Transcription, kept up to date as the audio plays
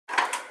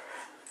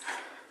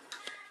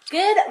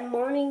Good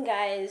morning,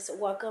 guys.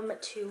 Welcome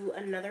to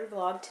another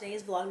vlog.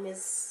 Today's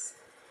Vlogmas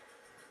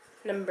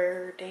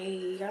number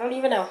day. I don't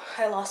even know.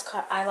 I lost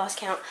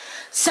count.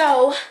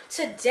 So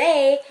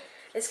today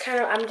is kind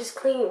of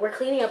we're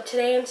cleaning up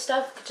today and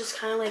stuff. Just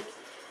kind of like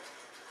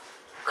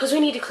because we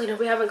need to clean up.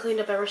 We haven't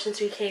cleaned up ever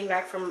since we came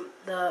back from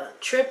the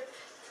trip,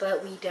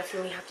 but we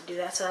definitely have to do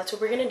that. So that's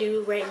what we're gonna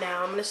do right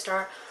now. I'm gonna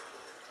start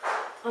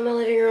on the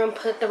living room,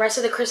 put the rest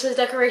of the Christmas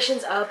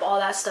decorations up, all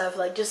that stuff,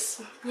 like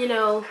just, you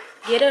know,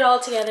 get it all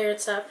together and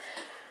stuff.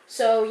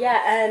 So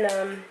yeah,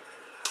 and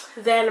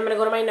then I'm gonna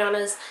go to my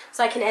Nana's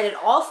so I can edit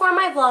all four of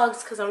my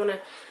vlogs because I'm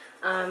gonna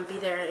be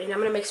there, and I'm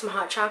gonna make some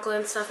hot chocolate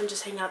and stuff and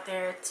just hang out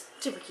there. It's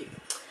super cute.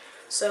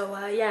 So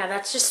yeah,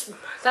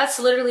 that's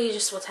literally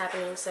just what's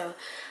happening. So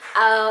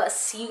I'll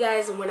see you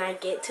guys when I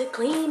get to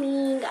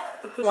cleaning.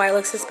 Why it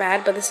looks this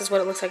bad, but this is what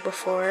it looks like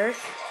before,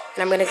 and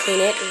I'm gonna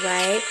clean it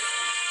right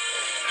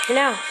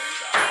now.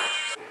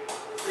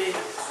 Please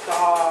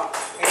stop.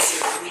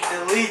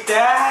 Delete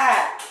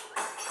that.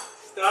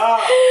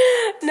 Stop.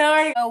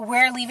 No,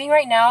 we're leaving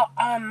right now.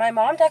 My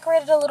mom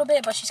decorated a little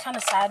bit, but she's kind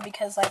of sad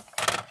because like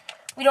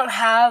we don't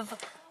have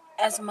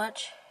as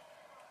much.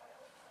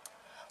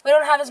 We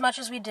don't have as much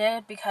as we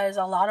did because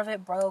a lot of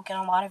it broke and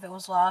a lot of it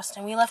was lost,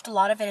 and we left a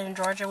lot of it in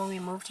Georgia when we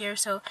moved here.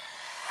 So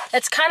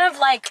it's kind of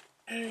like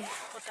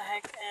what the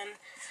heck, and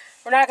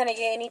we're not gonna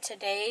get any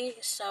today.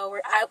 So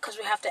we're out because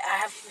we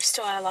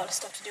still have a lot of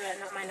stuff to do at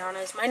my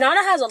Nana's. My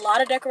Nana has a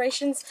lot of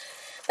decorations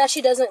that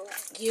she doesn't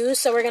use,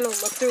 so we're gonna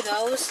look through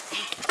those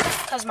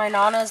because my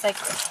Nana's like,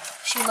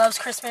 she loves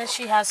Christmas.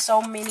 She has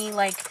so many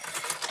like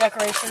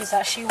decorations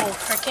that she will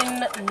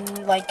freaking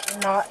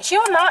she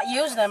will not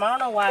use them. I don't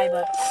know why,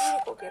 but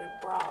go get a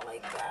bra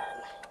like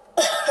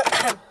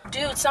that.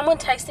 Dude, someone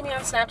texted me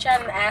on Snapchat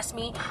and asked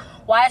me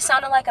why I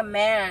sounded like a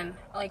man.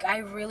 Like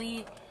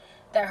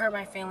that hurt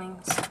my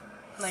feelings.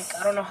 Like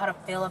I don't know how to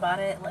feel about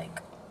it.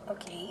 Like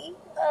okay.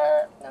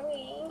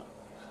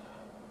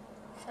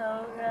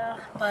 So yeah,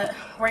 but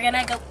we're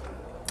gonna go.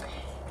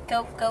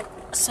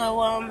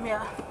 So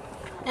yeah,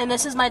 and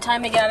this is my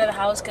time to get out of the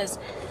house because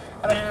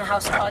I've been in the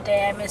house all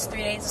day. I missed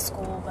 3 days of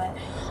school, but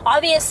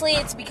obviously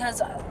it's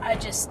because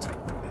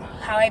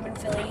how I've been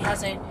feeling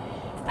hasn't.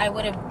 I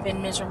would have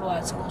been miserable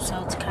at school,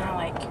 so it's kind of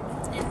like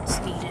it's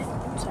needed.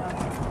 So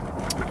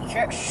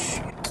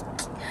yes.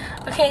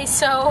 Okay,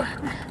 so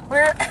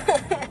we're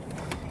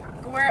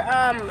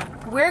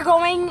we're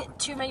going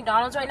to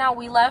McDonald's right now.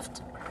 We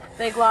left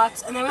Big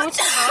Lots, and then we went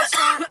to the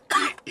restaurant,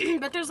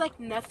 but there's like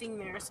nothing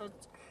there, so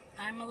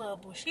I'm a little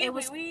bougie.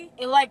 We're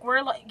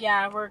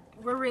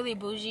really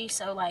bougie,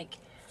 so like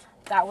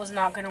that was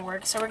not gonna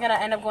work. So we're gonna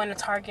end up going to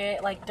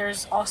Target. Like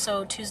there's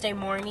also Tuesday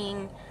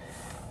morning,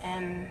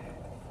 and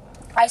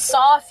I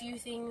saw a few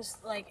things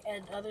like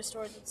at other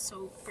stores. It's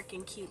so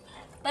freaking cute,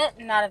 but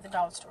not at the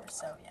dollar store.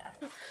 So yeah.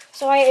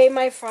 So I ate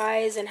my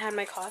fries and had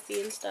my coffee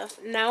and stuff.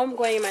 Now I'm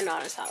going to my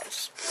Nana's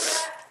house.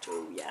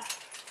 So yeah.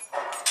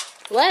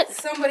 What?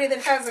 Somebody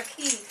that has a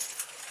key.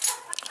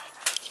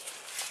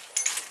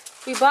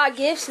 We bought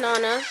gifts,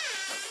 Nana.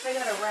 I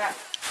got a wrap.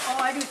 Oh,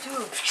 I do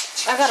too.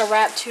 I got a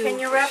wrap too. Can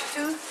you wrap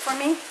too for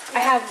me? I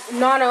have,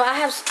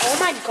 oh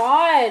my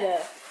God.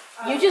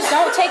 You just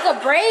don't take a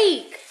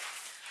break.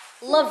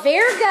 La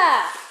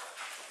Verga.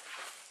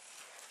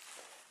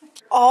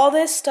 All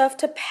this stuff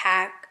to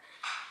pack.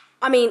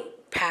 I mean,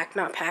 pack,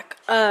 not pack.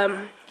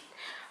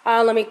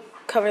 Let me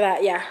cover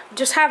that. Yeah.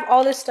 Just have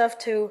all this stuff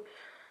to,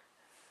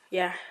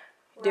 yeah,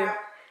 do.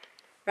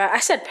 Right. I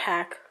said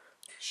pack.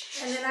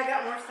 And then I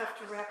got more stuff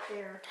to wrap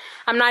there.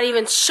 I'm not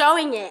even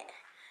showing it.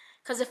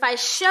 Because if I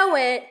show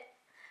it,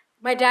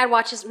 my dad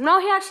watches. No,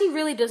 he actually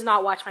really does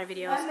not watch my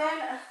videos. And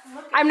then,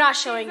 I'm not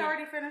showing it. She's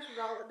already finished with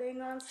all the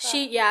dang on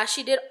stuff.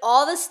 She did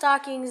all the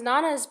stockings.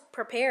 Nana's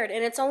prepared.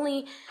 And it's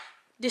only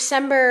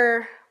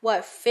December,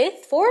 what,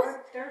 5th? 4th?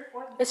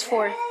 It's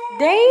 4th.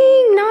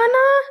 Dang,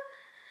 Nana.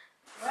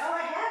 Well,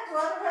 I had to.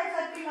 Otherwise,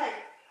 I'd be like,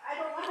 I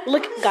don't want to.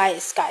 Look,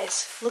 guys.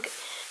 Look,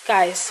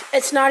 guys.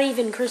 It's not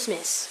even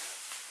Christmas.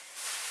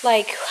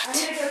 Like,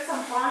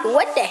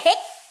 what the heck?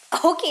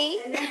 Okay.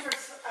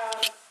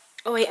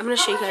 Oh, wait. I'm going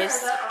to show you guys.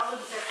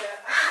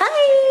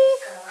 Hi.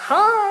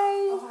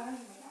 Hi.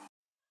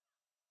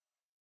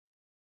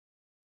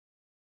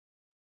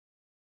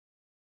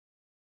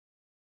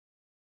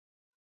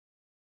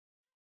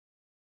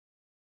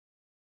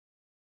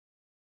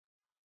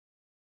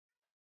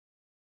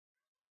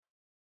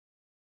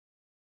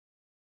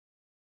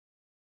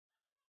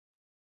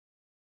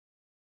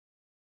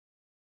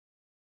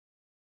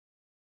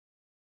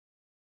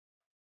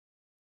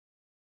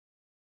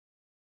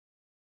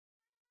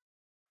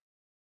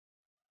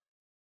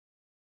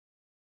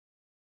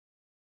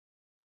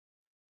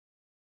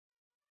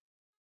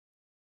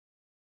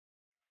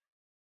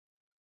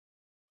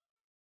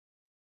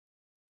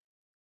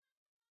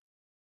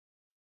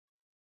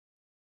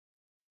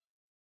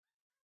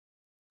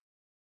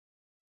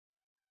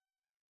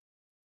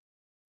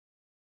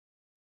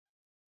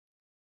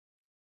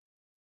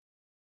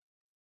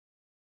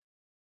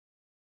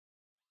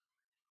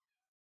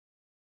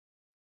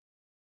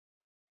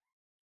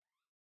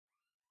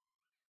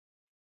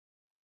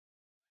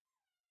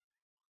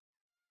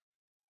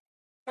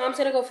 Mom's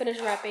gonna go finish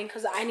wrapping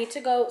because I need to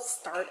go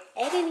start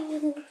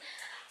editing.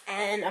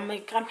 And I'm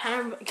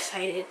kind of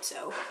excited,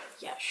 so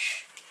yeah.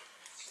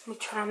 Let me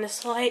turn on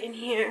this light in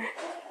here.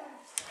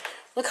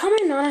 Look how my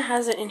Nana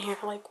has it in here.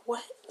 Like,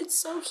 what? It's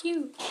so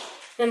cute.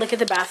 And look at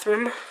the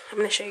bathroom. I'm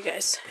gonna show you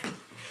guys.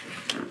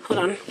 Hold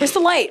on. Where's the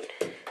light?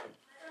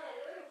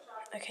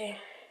 Okay.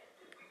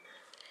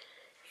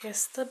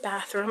 Here's the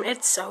bathroom.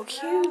 It's so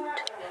cute.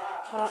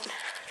 Hold on.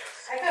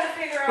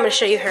 I'm gonna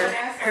show you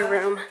her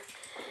room.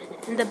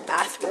 In the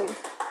bathroom.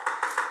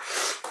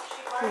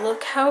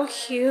 Look how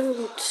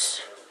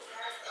cute.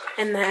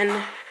 And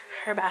then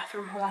her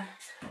bathroom. Hold on.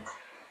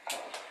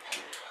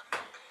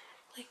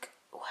 Like,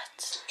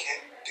 what?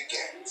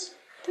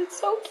 It's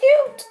so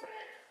cute.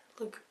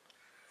 Look.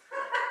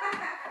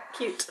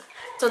 Cute.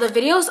 So the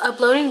video's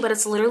uploading, but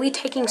it's literally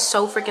taking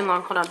so freaking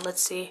long. Hold on,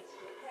 let's see.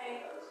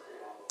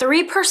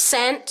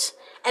 3%.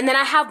 And then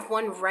I have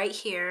one right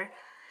here.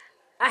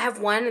 I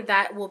have one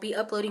that will be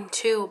uploading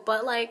too.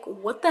 But like,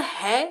 what the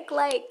heck?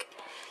 Like,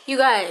 you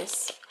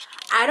guys,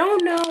 I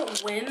don't know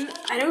when.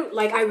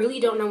 I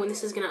really don't know when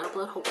this is gonna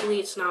upload. Hopefully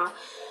it's not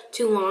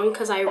too long,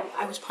 because I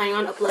was planning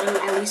on uploading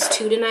at least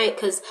 2 tonight,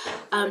 because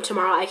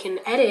tomorrow I can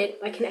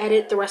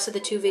edit the rest of the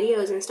 2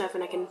 videos and stuff,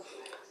 and I can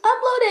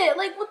upload it.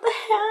 Like, what the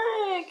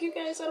heck, you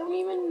guys? I don't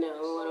even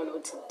know. I don't know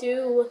what to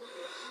do.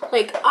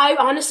 Like, I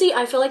honestly,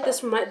 I feel like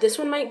this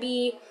one might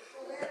be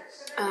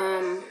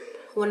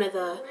one of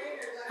the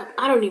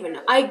I don't even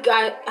know. I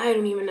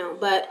don't even know,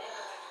 but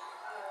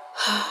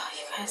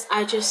you guys,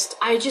 I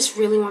just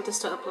really want this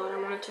to upload.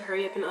 I want it to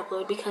hurry up and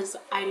upload, because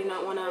I do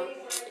not want to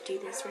do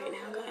this right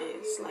now,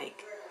 guys.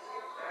 Like,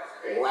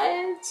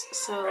 what?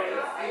 So,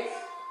 yeah.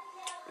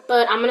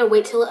 But I'm gonna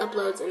wait till it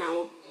uploads and I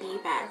will be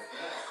back.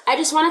 I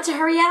just want it to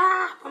hurry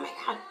up. Oh my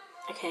god.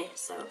 Okay,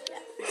 so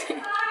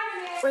yeah.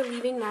 We're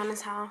leaving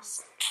Nana's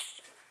house.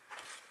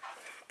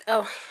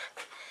 Oh,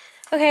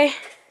 okay.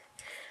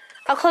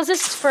 I'll close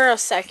this for a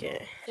second.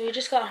 So we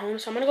just got home,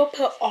 so I'm gonna go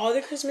put all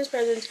the Christmas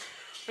presents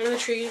under the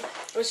tree.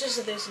 It's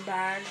just this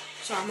bag,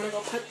 so I'm gonna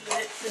go put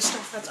the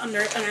stuff that's under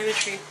the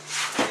tree.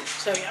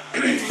 So yeah.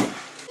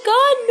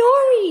 God,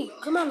 Nori!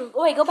 Come on,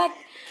 wait, go back.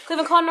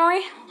 Cleveland, call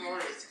Nori.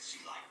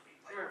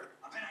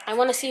 I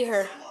want to see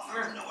her.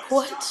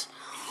 What?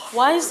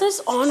 Why is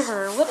this on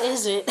her? What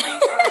is it?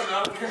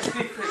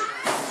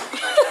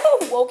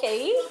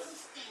 Okay.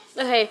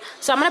 Okay,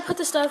 so I'm gonna put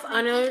the stuff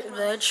under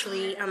the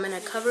tree. I'm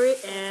gonna cover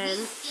it, and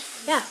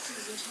yeah.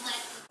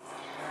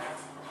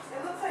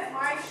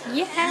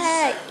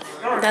 Yeah,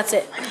 that's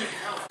it.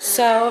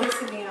 So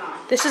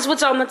this is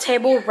what's on the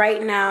table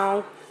right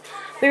now.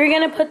 We were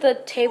gonna put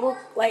the table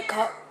like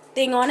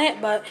thing on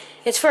it, but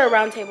it's for a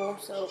round table,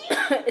 so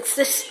it's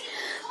this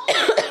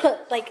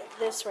like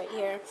this right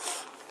here.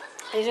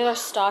 These are our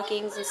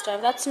stockings and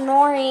stuff. That's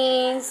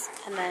Nori's,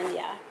 and then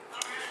yeah.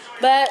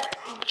 But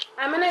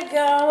I'm gonna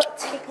go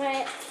take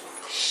my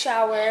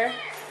shower,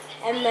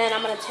 and then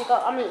I'm gonna take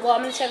off. I'm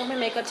gonna take off my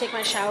makeup, take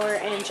my shower,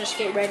 and just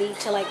get ready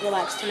to like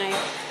relax tonight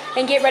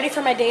and get ready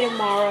for my day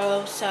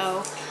tomorrow.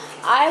 So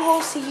I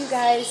will see you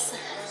guys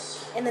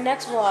in the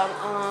next vlog.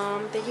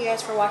 Thank you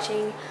guys for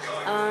watching.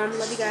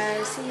 Love you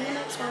guys. See you in the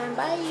next one.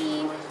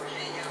 Bye.